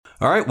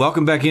All right,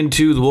 welcome back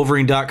into the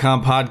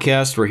Wolverine.com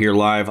podcast. We're here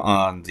live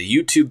on the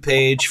YouTube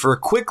page for a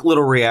quick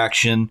little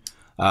reaction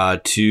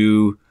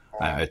to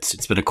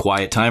it's been a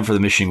quiet time for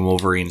the Michigan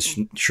Wolverines.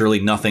 Surely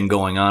nothing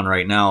going on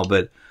right now,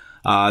 but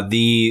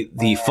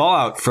the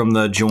fallout from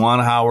the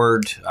Juwan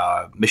Howard,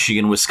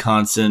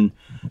 Michigan-Wisconsin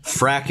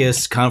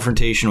fracas,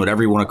 confrontation,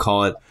 whatever you want to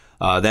call it,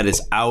 that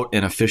is out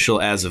and official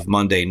as of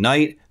Monday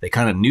night. They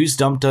kind of news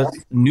dumped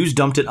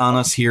it on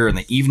us here in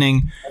the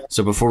evening.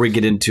 So before we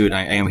get into it,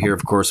 I am here,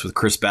 of course, with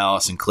Chris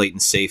Ballas and Clayton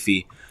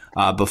Safey.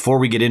 Before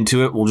we get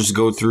into it, we'll just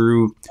go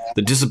through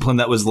the discipline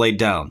that was laid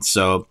down.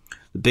 So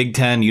the Big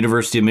Ten,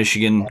 University of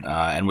Michigan,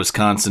 and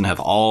Wisconsin have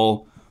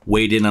all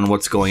weighed in on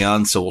what's going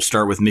on. So we'll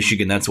start with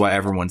Michigan. That's why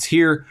everyone's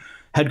here.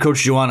 Head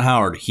coach Juwan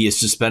Howard, he is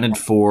suspended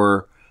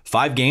for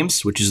 5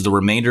 games, which is the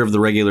remainder of the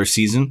regular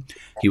season.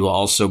 He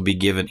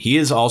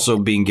is also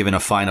being given a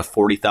fine of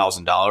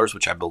 $40,000,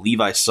 which I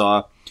believe I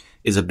saw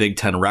is a Big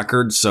Ten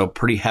record. So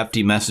pretty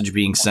hefty message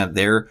being sent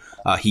there.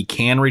 He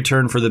can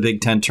return for the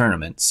Big Ten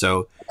tournament.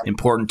 So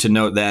important to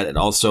note that. It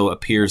also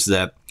appears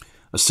that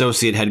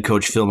associate head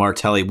coach Phil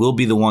Martelli will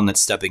be the one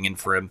that's stepping in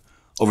for him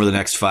over the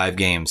next 5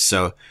 games.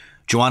 So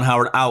Juwan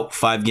Howard out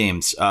 5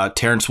 games.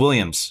 Terrence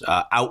Williams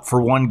out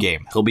for 1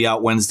 game. He'll be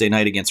out Wednesday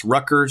night against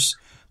Rutgers.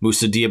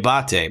 Moussa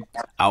Diabate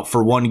out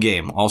for 1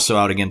 game, also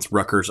out against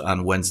Rutgers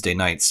on Wednesday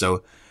night.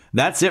 So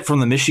that's it from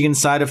the Michigan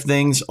side of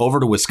things. Over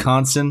to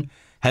Wisconsin,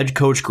 head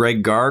coach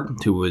Greg Gard,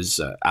 who was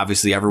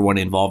obviously everyone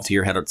involved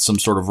here had some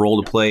sort of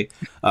role to play.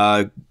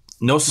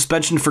 No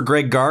suspension for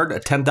Greg Gard, a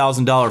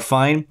 $10,000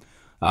 fine.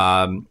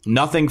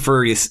 Nothing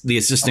for the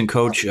assistant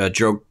coach,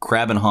 Joe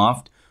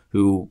Krabenhoft,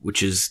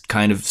 which is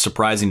kind of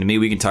surprising to me.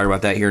 We can talk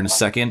about that here in a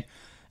second.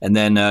 And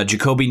then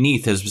Jacoby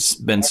Neath has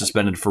been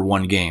suspended for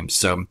 1 game.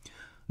 So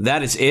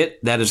that is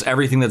it. That is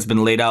everything that's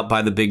been laid out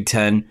by the Big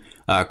Ten.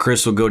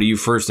 Chris, we'll go to you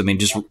first. I mean,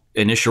 just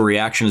initial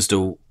reactions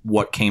to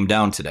what came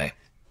down today.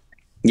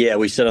 Yeah,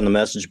 we said on the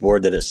message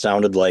board that it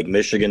sounded like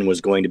Michigan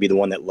was going to be the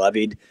one that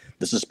levied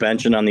the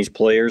suspension on these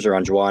players or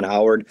on Juwan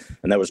Howard,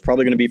 and that was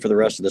probably going to be for the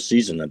rest of the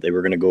season, that they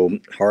were going to go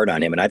hard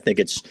on him. And I think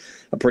it's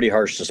a pretty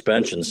harsh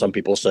suspension. Some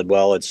people said,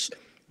 well,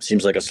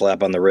 seems like a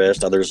slap on the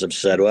wrist. Others have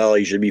said, well,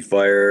 he should be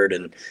fired,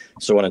 and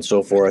so on and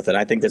so forth. And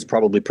I think that's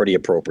probably pretty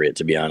appropriate,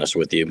 to be honest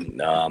with you,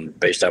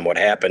 based on what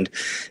happened.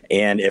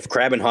 And if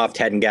Krabenhoft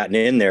hadn't gotten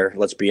in there,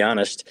 let's be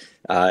honest,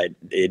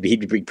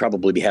 he'd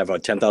probably have a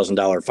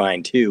 $10,000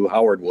 fine too.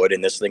 Howard would,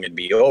 and this thing would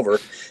be over.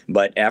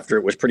 But after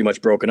it was pretty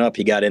much broken up,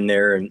 he got in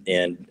there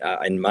and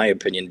in my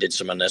opinion, did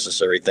some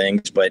unnecessary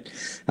things. But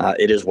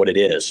it is what it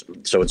is.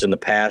 So it's in the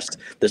past.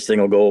 This thing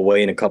will go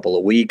away in a couple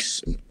of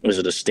weeks. Is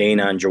it a stain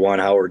on Juwan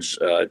Howard's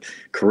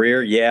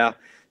career? Yeah.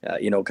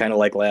 Kind of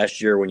like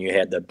last year when you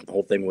had the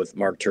whole thing with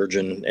Mark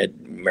Turgeon at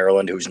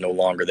Maryland, who's no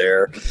longer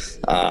there.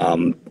 There are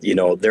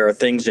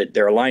lines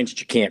that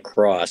you can't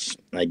cross,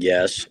 I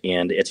guess,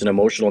 and it's an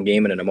emotional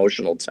game and an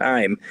emotional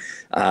time.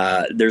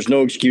 There's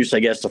no excuse, I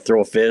guess, to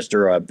throw a fist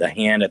or a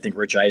hand. I think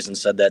Rich Eisen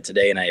said that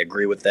today, and I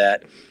agree with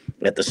that.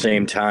 At the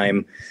same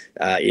time,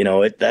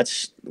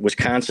 that's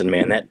Wisconsin,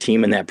 man. That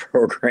team and that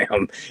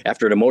program,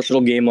 after an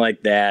emotional game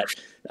like that,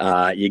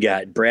 you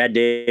got Brad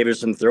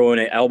Davison throwing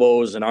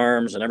elbows and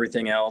arms and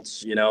everything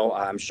else.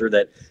 I'm sure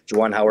that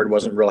Juwan Howard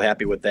wasn't real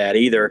happy with that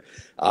either.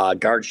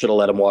 Guard should have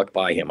let him walk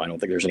by him. I don't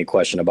think there's any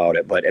question about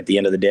it. But at the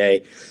end of the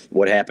day,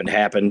 what happened.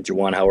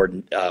 Juwan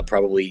Howard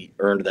probably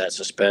earned that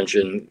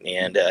suspension,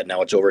 and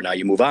now it's over. Now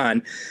you move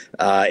on.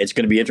 It's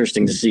going to be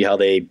interesting to see how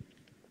they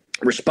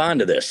respond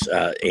to this,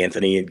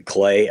 Anthony and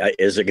Clay.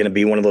 Is it going to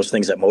be one of those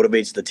things that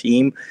motivates the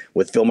team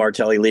with Phil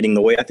Martelli leading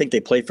the way? I think they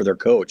play for their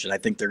coach, and I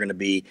think they're going to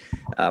be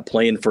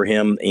playing for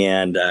him,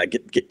 and they're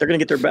going to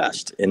get their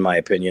best, in my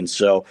opinion.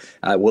 So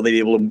will they be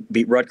able to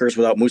beat Rutgers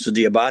without Moussa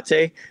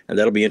Diabate? And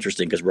that'll be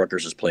interesting because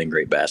Rutgers is playing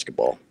great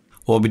basketball.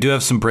 Well, we do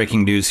have some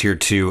breaking news here,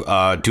 too.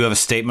 Do have a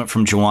statement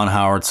from Juwan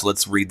Howard, so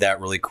let's read that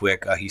really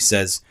quick. He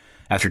says,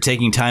 after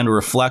taking time to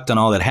reflect on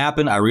all that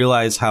happened, I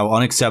realize how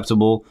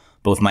unacceptable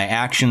both my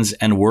actions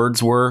and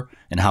words were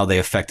and how they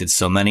affected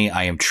so many.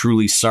 I am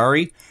truly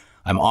sorry.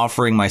 I'm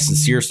offering my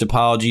sincerest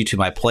apology to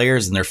my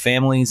players and their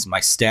families, my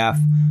staff,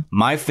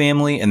 my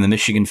family, and the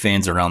Michigan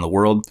fans around the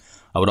world.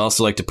 I would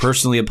also like to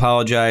personally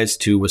apologize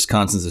to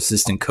Wisconsin's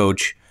assistant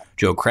coach,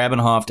 Joe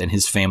Krabenhoft, and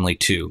his family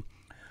too.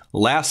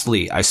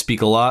 Lastly, I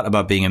speak a lot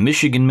about being a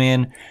Michigan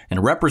man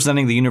and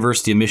representing the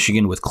University of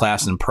Michigan with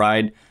class and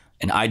pride,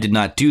 and I did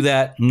not do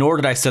that, nor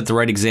did I set the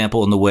right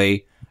example in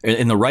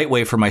the right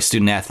way for my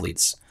student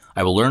athletes.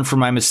 I will learn from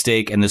my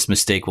mistake, and this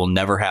mistake will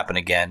never happen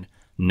again.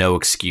 No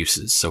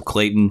excuses. So,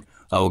 Clayton,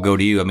 we'll go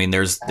to you. I mean,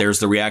 there's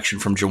the reaction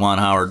from Juwan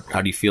Howard.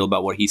 How do you feel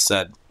about what he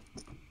said?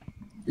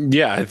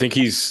 Yeah, I think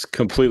he's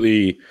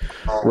completely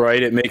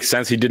right. It makes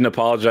sense. He didn't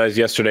apologize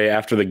yesterday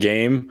after the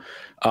game,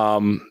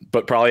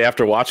 but probably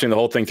after watching the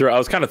whole thing through, I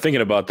was kind of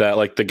thinking about that.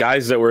 Like the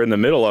guys that were in the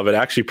middle of it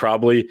actually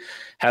probably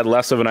had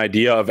less of an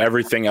idea of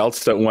everything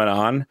else that went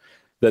on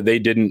that they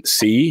didn't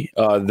see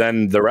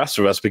than the rest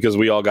of us, because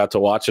we all got to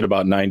watch it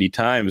about 90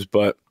 times.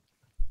 But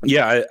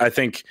yeah, I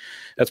think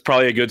that's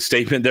probably a good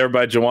statement there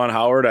by Juwan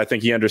Howard. I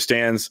think he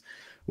understands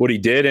what he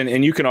did.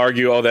 And you can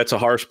argue, oh, that's a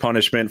harsh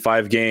punishment,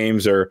 5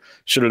 games, or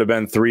should it have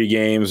been 3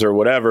 games or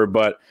whatever.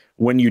 But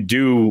when you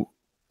do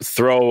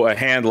throw a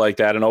hand like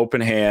that, an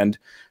open hand,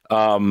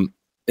 and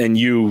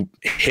you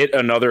hit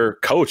another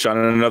coach on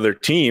another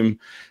team,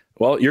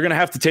 well, you're going to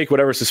have to take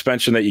whatever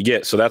suspension that you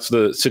get. So that's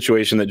the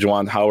situation that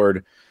Juwan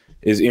Howard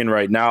is in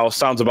right now.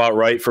 Sounds about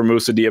right for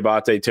Moussa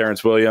Diabate.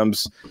 Terrence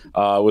Williams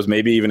was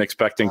maybe even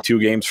expecting 2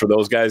 games for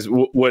those guys.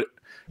 What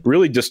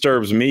really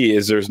disturbs me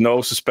is there's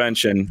no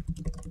suspension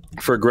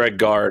for Greg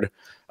Gard,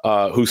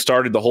 who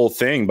started the whole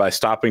thing by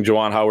stopping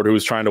Juwan Howard, who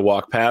was trying to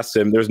walk past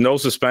him. There's no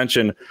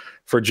suspension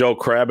for Joe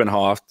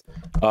Krabenhoft,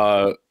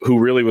 who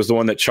really was the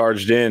one that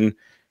charged in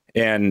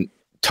and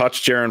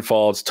touched Jaron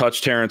Falls,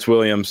 touched Terrence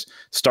Williams,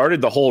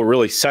 started the whole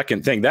really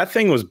second thing. That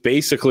thing was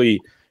basically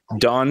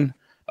done,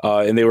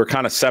 and they were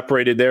kind of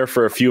separated there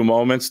for a few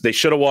moments. They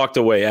should have walked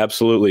away,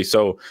 absolutely.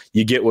 So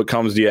you get what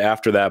comes to you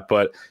after that,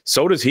 but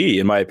so does he,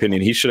 in my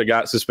opinion. He should have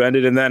got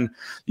suspended. And then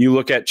you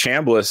look at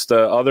Chambliss,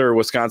 the other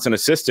Wisconsin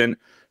assistant,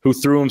 who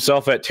threw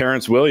himself at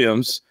Terrence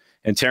Williams,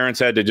 and Terrence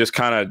had to just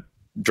kind of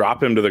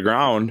drop him to the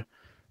ground.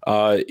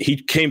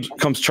 He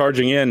comes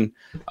charging in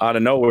out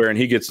of nowhere, and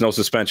he gets no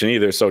suspension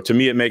either. So to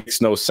me, it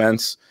makes no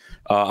sense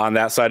on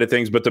that side of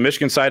things. But the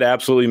Michigan side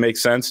absolutely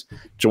makes sense.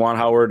 Juwan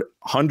Howard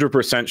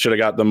 100% should have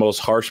got the most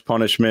harsh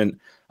punishment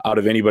out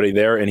of anybody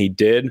there, and he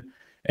did.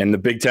 And the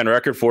Big Ten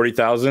record,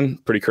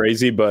 40,000, pretty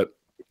crazy, but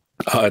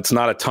it's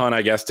not a ton,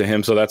 I guess, to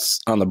him. So that's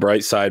on the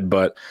bright side.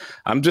 But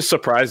I'm just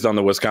surprised on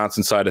the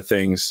Wisconsin side of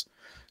things.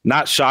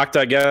 Not shocked,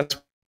 I guess,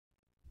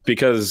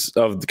 because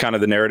of kind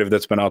of the narrative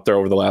that's been out there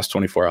over the last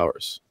 24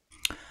 hours.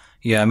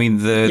 Yeah, I mean,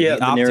 the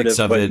optics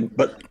of it.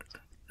 But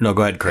no,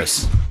 go ahead,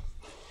 Chris.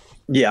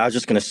 Yeah, I was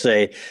just going to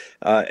say,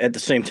 at the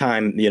same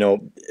time,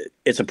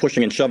 it's a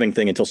pushing and shoving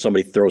thing until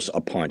somebody throws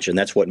a punch, and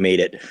that's what made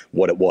it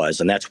what it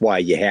was. And that's why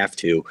you have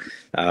to,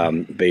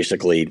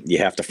 basically, you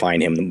have to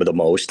find him the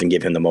most and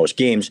give him the most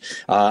games.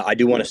 I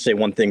do want to say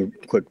one thing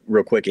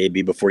real quick,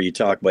 AB, before you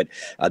talk, but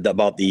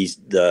about the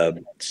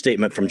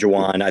statement from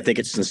Juwan. I think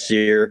it's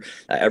sincere.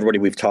 Everybody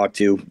we've talked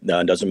to,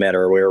 doesn't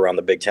matter where around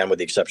the Big Ten, with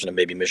the exception of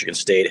maybe Michigan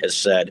State, has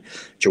said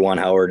Juwan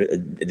Howard,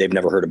 they've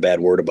never heard a bad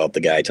word about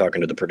the guy,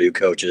 talking to the Purdue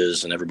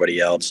coaches and everybody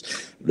else,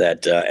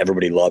 that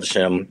everybody loves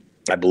him.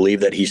 I believe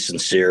that he's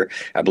sincere.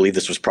 I believe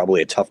this was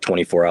probably a tough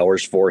 24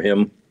 hours for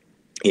him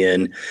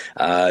in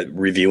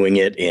reviewing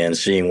it and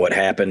seeing what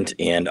happened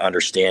and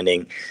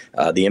understanding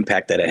the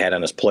impact that it had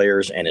on his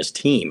players and his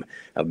team,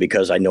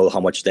 because I know how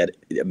much that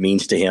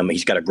means to him.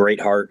 He's got a great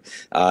heart.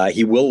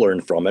 He will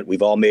learn from it.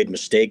 We've all made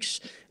mistakes,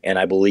 and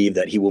I believe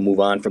that he will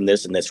move on from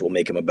this, and this will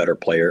make him a better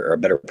player, or a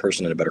better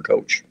person, and a better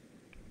coach.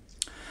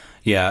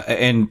 Yeah,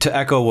 and to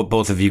echo what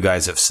both of you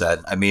guys have said,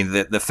 I mean,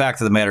 the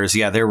fact of the matter is,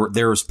 yeah,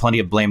 there was plenty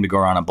of blame to go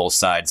around on both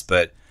sides,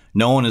 but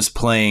no one is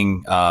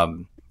playing,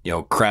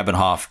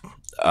 Krabenhoff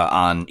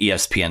on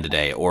ESPN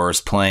today, or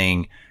is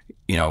playing,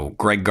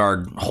 Greg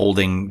Gard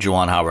holding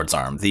Juwan Howard's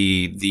arm.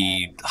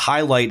 The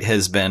highlight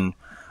has been,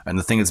 and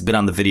the thing that's been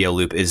on the video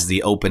loop, is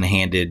the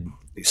open-handed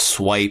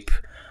swipe.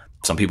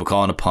 Some people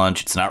call it a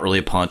punch. It's not really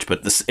a punch,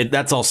 but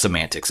that's all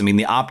semantics. I mean,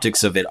 the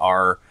optics of it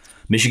are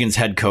Michigan's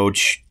head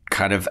coach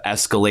kind of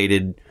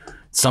escalated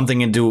something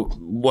into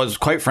was,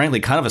 quite frankly,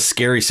 kind of a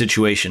scary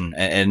situation,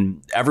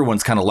 and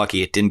everyone's kind of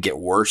lucky it didn't get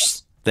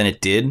worse than it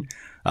did.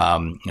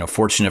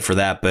 Fortunate for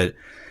that. But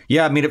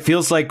yeah, I mean, it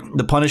feels like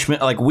the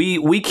punishment, like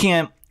we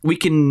can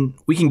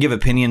give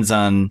opinions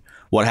on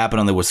what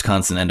happened on the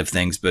Wisconsin end of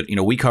things, but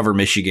we cover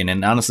Michigan,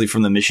 and honestly,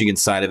 from the Michigan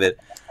side of it,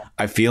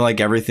 I feel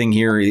like everything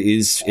here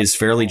is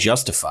fairly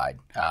justified.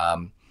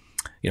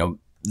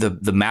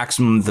 The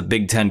maximum the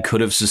Big Ten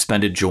could have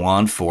suspended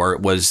Juwan for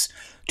was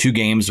 2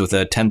 games with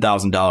a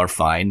 $10,000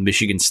 fine.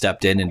 Michigan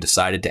stepped in and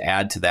decided to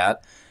add to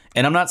that.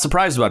 And I'm not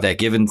surprised about that,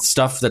 given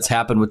stuff that's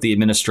happened with the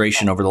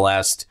administration over the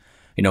last,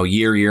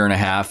 year and a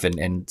half,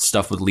 and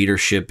stuff with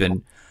leadership.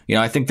 And,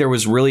 I think there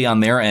was really on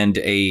their end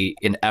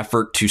an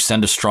effort to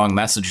send a strong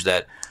message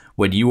that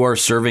when you are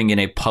serving in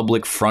a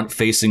public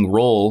front-facing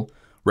role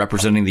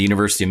representing the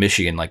University of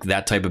Michigan, like,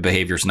 that type of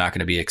behavior is not going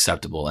to be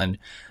acceptable. And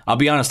I'll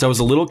be honest, I was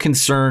a little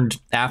concerned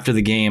after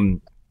the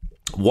game,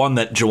 one,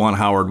 that Juwan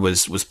Howard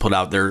was put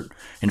out there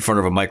in front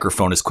of a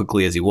microphone as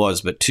quickly as he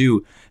was, but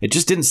 2, it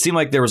just didn't seem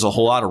like there was a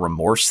whole lot of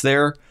remorse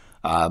there.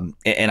 And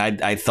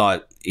I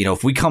thought,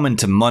 if we come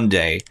into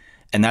Monday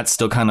and that's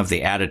still kind of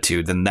the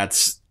attitude, then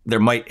there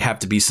might have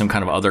to be some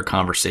kind of other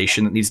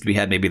conversation that needs to be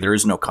had. Maybe there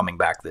is no coming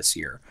back this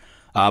year.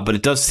 But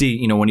it does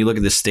see, when you look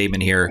at this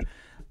statement here,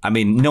 I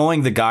mean,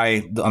 knowing the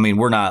guy, I mean,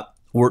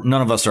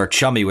 none of us are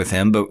chummy with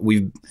him, but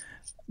we've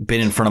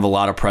been in front of a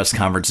lot of press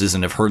conferences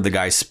and have heard the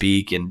guy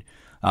speak. And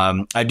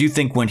I do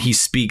think when he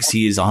speaks,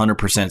 he is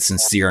 100%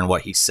 sincere in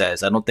what he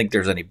says. I don't think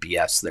there's any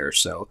BS there.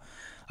 So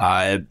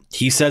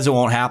he says it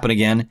won't happen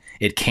again.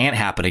 It can't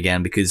happen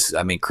again because,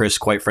 I mean, Chris,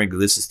 quite frankly,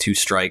 this is 2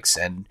 strikes.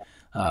 And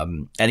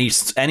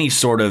any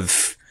sort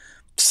of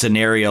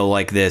scenario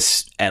like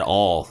this at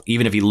all,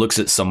 even if he looks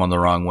at someone the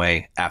wrong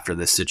way after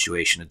this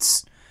situation,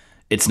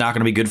 it's not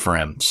going to be good for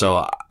him.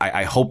 So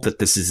I hope that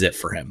this is it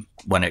for him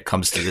when it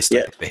comes to this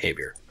type of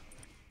behavior.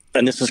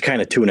 And this is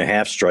kind of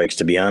 2.5 strikes,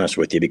 to be honest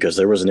with you, because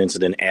there was an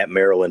incident at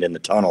Maryland in the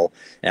tunnel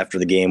after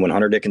the game when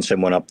Hunter Dickinson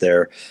went up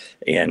there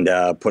and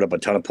put up a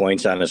ton of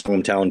points on his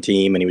hometown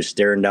team, and he was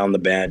staring down the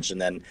bench.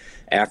 And then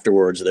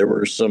afterwards, there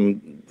were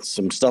some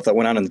stuff that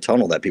went on in the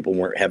tunnel that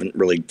people haven't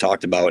really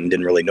talked about and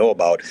didn't really know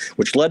about,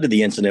 which led to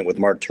the incident with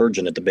Mark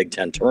Turgeon at the Big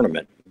Ten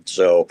tournament.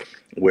 So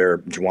where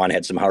Juwan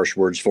had some harsh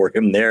words for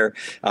him there.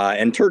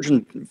 And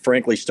Turgeon,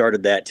 frankly,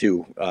 started that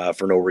too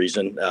for no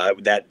reason.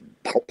 That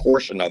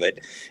portion of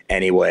it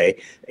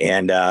anyway.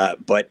 And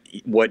but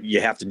what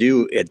you have to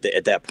do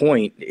at that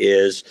point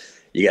is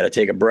you got to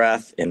take a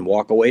breath and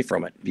walk away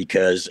from it,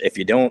 because if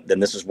you don't, then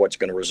this is what's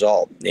going to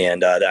result.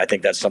 And I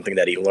think that's something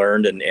that he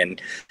learned.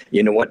 And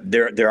you know what?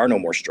 There are no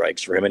more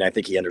strikes for him, and I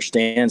think he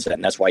understands that,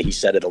 and that's why he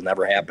said it'll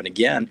never happen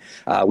again.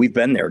 We've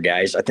been there,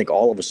 guys. I think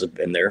all of us have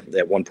been there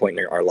at one point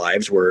in our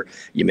lives where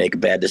you make a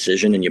bad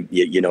decision and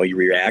you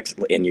react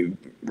and you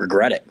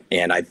regret it.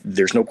 And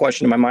there's no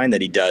question in my mind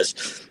that he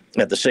does.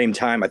 At the same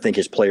time, I think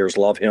his players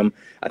love him.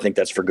 I think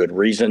that's for good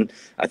reason.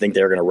 I think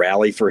they're going to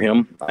rally for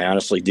him. I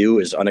honestly do,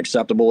 as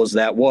unacceptable as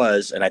that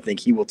was. And I think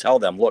he will tell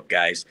them, look,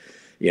 guys,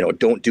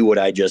 don't do what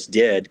I just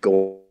did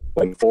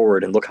going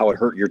forward. And look how it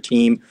hurt your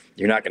team.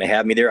 You're not going to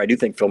have me there. I do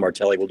think Phil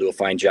Martelli will do a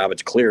fine job.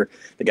 It's clear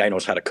the guy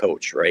knows how to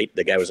coach, right?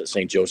 The guy was at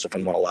St. Joseph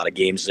and won a lot of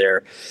games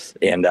there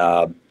and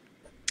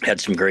had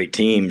some great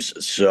teams.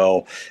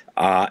 So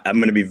I'm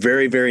going to be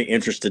very, very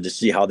interested to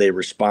see how they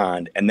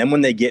respond. And then when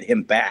they get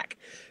him back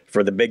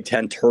for the Big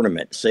Ten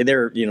tournament, say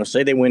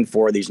they win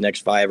 4 of these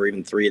next 5 or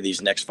even 3 of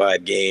these next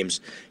 5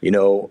 games,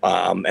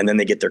 and then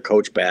they get their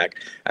coach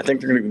back. I think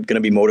they're going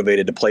to be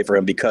motivated to play for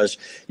him, because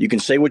you can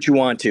say what you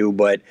want to,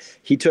 but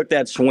he took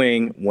that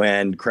swing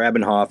when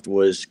Krabenhoft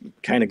was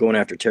kind of going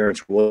after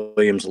Terrence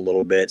Williams a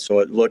little bit. So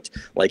it looked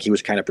like he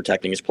was kind of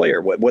protecting his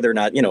player, whether or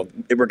not,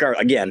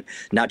 again,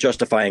 not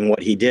justifying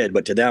what he did,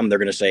 but to them, they're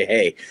going to say,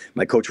 hey,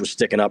 my coach was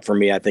sticking up for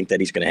me. I think that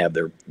he's going to have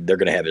they're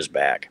going to have his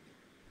back.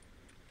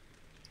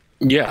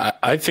 Yeah,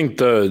 I think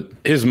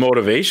his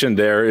motivation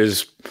there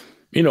is,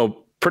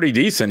 pretty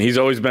decent. He's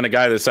always been a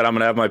guy that said, I'm going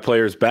to have my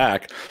players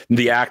back.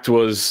 The act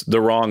was the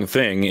wrong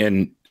thing,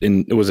 and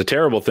it was a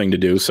terrible thing to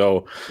do.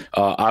 So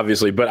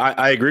obviously, but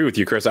I agree with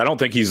you, Chris. I don't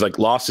think he's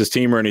lost his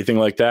team or anything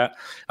like that.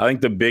 I think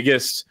the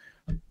biggest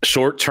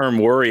short-term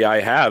worry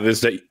I have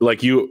is that,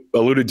 like you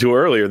alluded to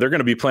earlier, they're going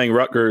to be playing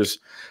Rutgers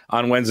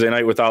on Wednesday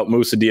night without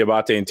Moussa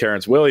Diabate and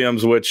Terrence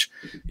Williams, which,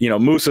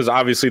 Moussa's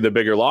obviously the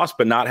bigger loss,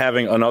 but not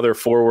having another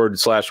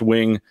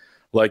forward/wing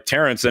like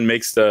Terrence then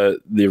makes the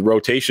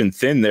rotation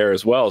thin there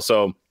as well.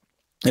 So,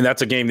 and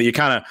that's a game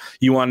that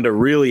you wanted to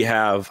really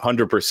have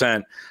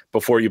 100%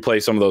 before you play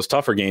some of those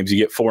tougher games. You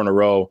get 4 in a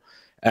row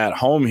at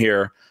home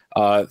here.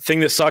 Thing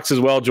that sucks as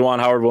well, Juwan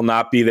Howard will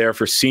not be there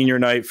for senior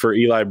night for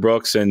Eli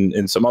Brooks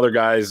and some other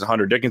guys.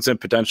 Hunter Dickinson,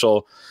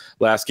 potential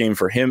last game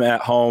for him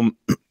at home.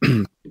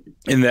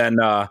 And then,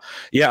 I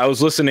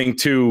was listening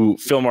to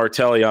Phil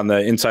Martelli on the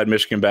Inside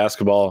Michigan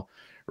Basketball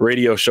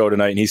radio show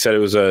tonight, and he said it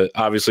was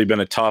obviously been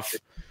a tough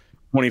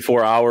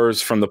 24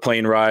 hours from the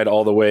plane ride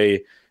all the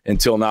way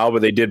until now,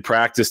 but they did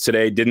practice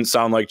today. Didn't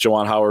sound like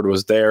Juwan Howard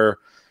was there.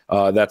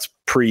 That's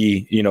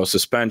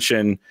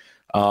suspension.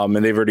 And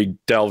they've already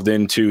delved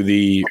into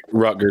the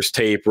Rutgers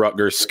tape,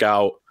 Rutgers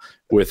scout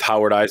with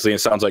Howard Isley. It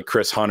sounds like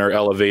Chris Hunter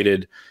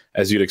elevated,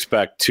 as you'd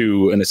expect,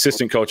 to an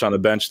assistant coach on the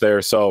bench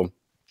there. So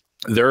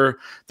they're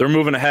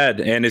moving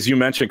ahead. And as you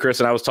mentioned, Chris,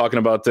 and I was talking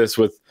about this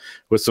with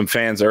some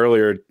fans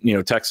earlier,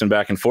 texting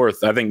back and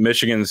forth. I think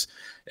Michigan's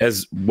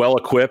as well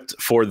equipped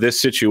for this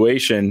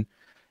situation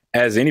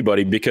as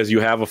anybody, because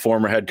you have a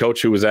former head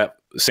coach who was at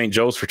St.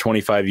 Joe's for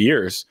 25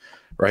 years.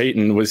 Right.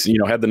 And was,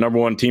 had the number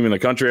 1 team in the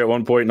country at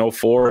one point in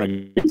 2004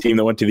 and a team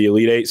that went to the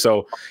Elite Eight.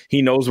 So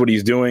he knows what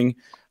he's doing.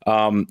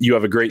 You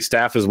have a great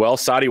staff as well.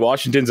 Sadie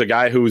Washington's a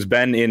guy who's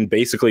been in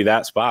basically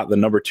that spot, the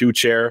number 2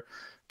 chair,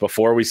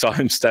 before we saw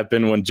him step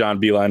in when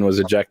John Beilein was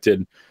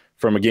ejected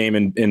from a game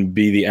and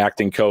be the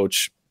acting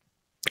coach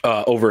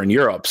over in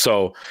Europe.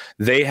 So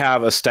they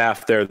have a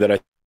staff there that I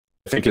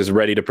think is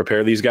ready to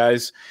prepare these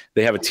guys.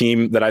 They have a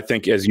team that I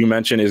think, as you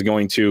mentioned, is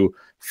going to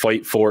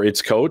fight for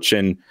its coach.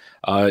 And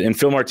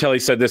Phil Martelli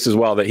said this as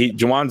well, that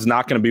Juwan's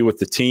not going to be with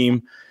the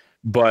team,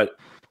 but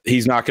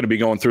he's not going to be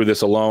going through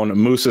this alone.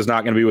 Moose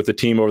not going to be with the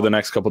team over the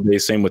next couple of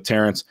days. Same with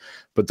Terrence,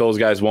 but those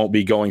guys won't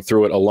be going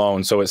through it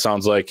alone. So it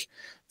sounds like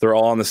they're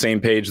all on the same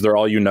page. They're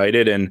all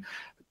united. And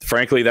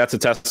frankly, that's a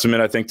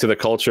testament, I think, to the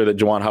culture that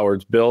Juwan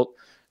Howard's built,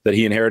 that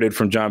he inherited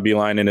from John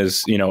Beilein and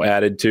is,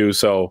 added to.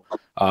 So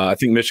I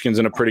think Michigan's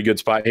in a pretty good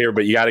spot here,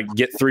 but you got to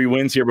get 3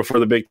 wins here before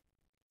the Big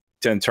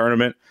Ten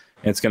tournament.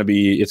 And it's going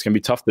to be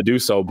tough to do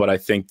so. But I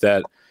think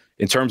that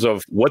in terms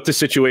of what the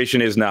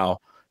situation is now,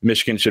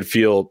 Michigan should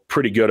feel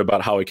pretty good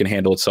about how it can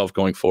handle itself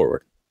going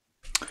forward.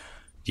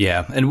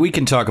 Yeah, and we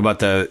can talk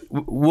about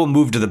we'll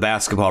move to the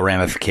basketball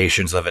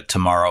ramifications of it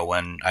tomorrow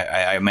when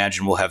I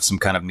imagine we'll have some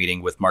kind of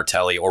meeting with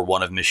Martelli or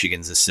one of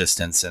Michigan's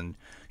assistants and,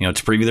 to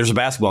preview. There's a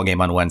basketball game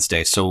on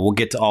Wednesday, so we'll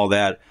get to all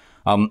that.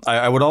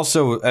 I would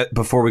also,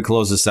 before we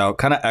close this out,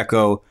 kind of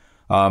echo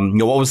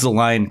What was the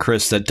line,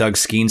 Chris, that Doug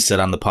Skeen said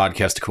on the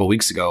podcast a couple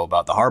weeks ago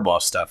about the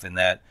Harbaugh stuff, and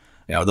that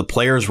the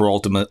players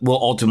will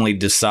ultimately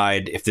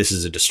decide if this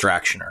is a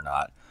distraction or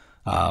not.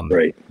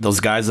 Right. Those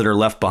guys that are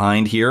left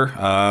behind here,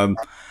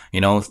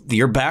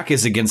 your back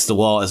is against the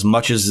wall as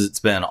much as it's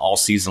been all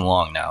season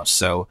long now.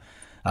 So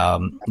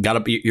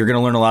you're going to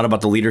learn a lot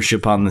about the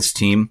leadership on this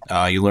team.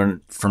 You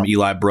learn from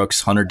Eli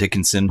Brooks, Hunter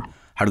Dickinson.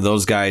 How do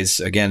those guys,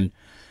 again,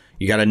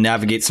 you got to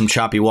navigate some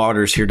choppy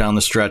waters here down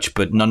the stretch,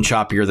 but none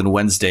choppier than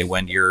Wednesday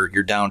when you're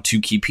down two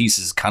key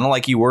pieces, kind of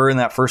like you were in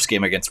that first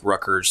game against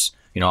Rutgers,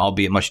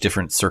 albeit much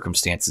different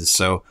circumstances.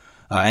 So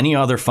any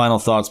other final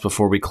thoughts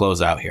before we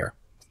close out here?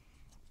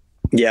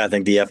 Yeah, I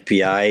think the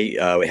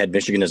FPI we had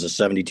Michigan as a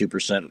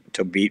 72%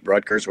 to beat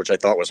Rutgers, which I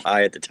thought was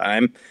high at the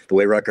time, the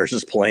way Rutgers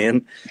is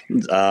playing.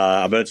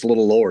 But it's a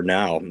little lower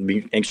now.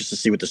 Be anxious to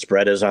see what the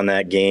spread is on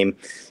that game.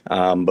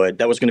 But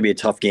that was going to be a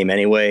tough game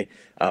anyway.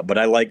 But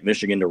I like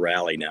Michigan to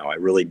rally now. I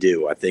really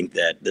do. I think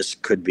that this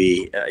could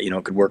be,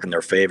 could work in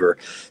their favor.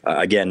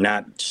 Again,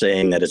 not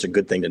saying that it's a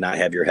good thing to not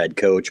have your head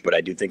coach, but I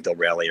do think they'll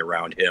rally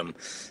around him.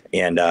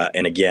 And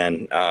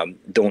again, I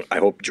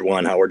hope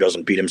Juwan Howard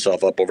doesn't beat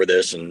himself up over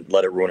this and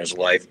let it ruin his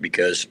life,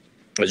 because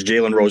as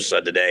Jalen Rose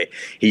said today,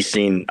 he's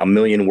seen a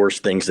million worse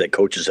things that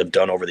coaches have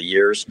done over the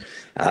years,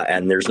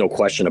 and there's no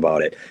question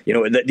about it.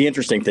 The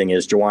interesting thing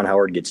is Juwan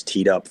Howard gets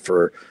teed up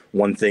for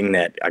one thing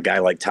that a guy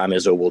like Tom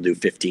Izzo will do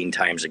 15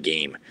 times a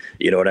game.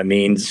 You know what I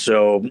mean?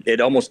 So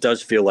it almost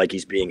does feel like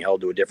he's being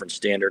held to a different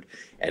standard.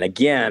 And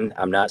again,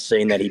 I'm not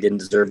saying that he didn't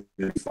deserve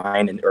to be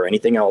fined or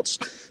anything else,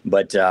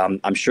 but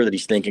I'm sure that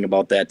he's thinking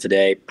about that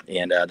today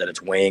and that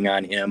it's weighing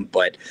on him.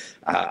 But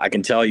I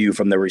can tell you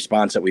from the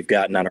response that we've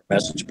gotten on our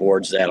message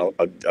boards that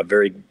a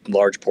very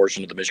large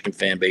portion of the Michigan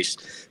fan base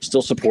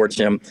still supports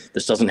him.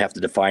 This doesn't have to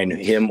define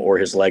him or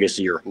his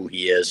legacy or who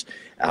he is.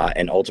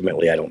 And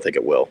ultimately, I don't think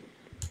it will.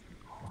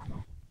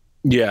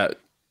 Yeah,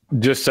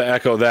 just to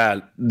echo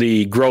that,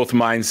 the growth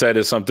mindset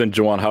is something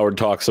Juwan Howard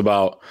talks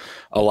about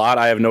a lot.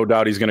 I have no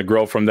doubt he's going to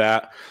grow from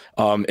that.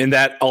 And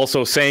that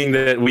also saying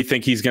that we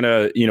think he's going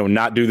to,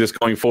 not do this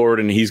going forward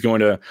and he's going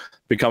to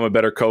become a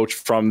better coach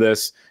from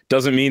this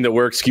doesn't mean that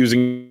we're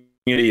excusing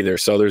it either.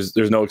 So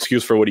there's no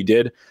excuse for what he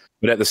did.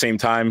 But at the same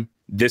time,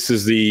 this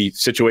is the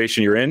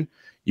situation you're in.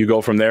 You go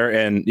from there.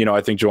 And,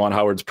 I think Juwan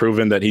Howard's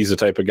proven that he's the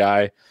type of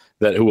guy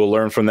who will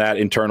learn from that,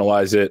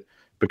 internalize it,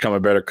 become a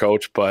better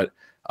coach. But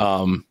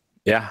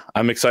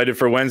I'm excited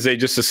for Wednesday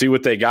just to see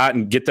what they got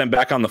and get them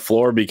back on the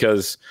floor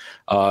because,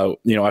 I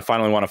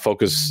finally want to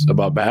focus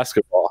about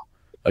basketball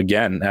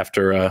again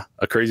after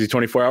a crazy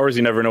 24 hours.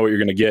 You never know what you're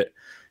going to get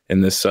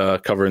in this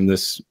covering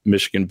this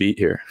Michigan beat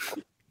here.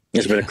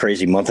 It's been a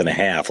crazy month and a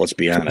half. Let's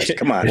be honest.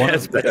 Come on.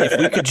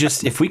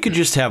 If we could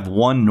just have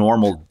one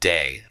normal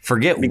day,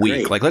 forget week.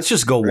 Great. Like, let's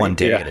just go one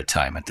day at a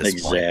time at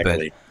this point.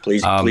 Exactly.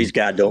 Please,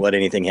 God, don't let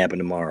anything happen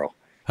tomorrow.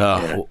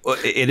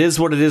 It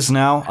is what it is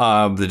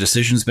now. The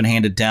decision's been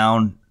handed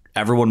down.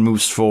 Everyone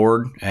moves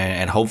forward,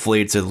 and hopefully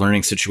it's a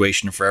learning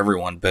situation for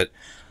everyone. But,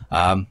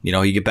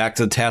 you get back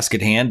to the task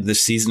at hand. This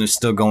season is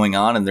still going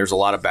on, and there's a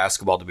lot of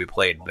basketball to be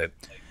played. But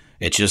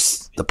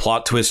the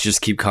plot twists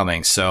just keep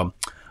coming. So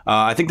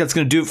I think that's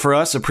going to do it for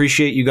us.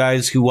 Appreciate you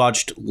guys who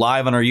watched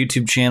live on our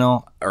YouTube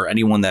channel, or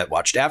anyone that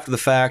watched after the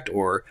fact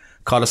or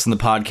caught us in the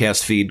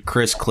podcast feed.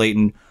 Chris,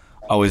 Clayton,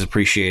 always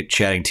appreciate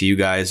chatting to you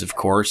guys, of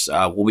course.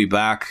 We'll be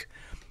back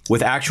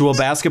with actual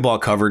basketball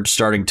coverage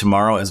starting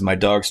tomorrow as my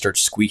dog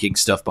starts squeaking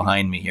stuff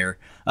behind me here.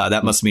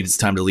 That must mean it's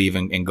time to leave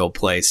and go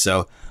play.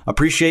 So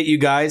appreciate you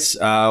guys.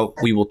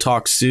 We will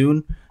talk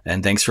soon,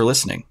 and thanks for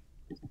listening.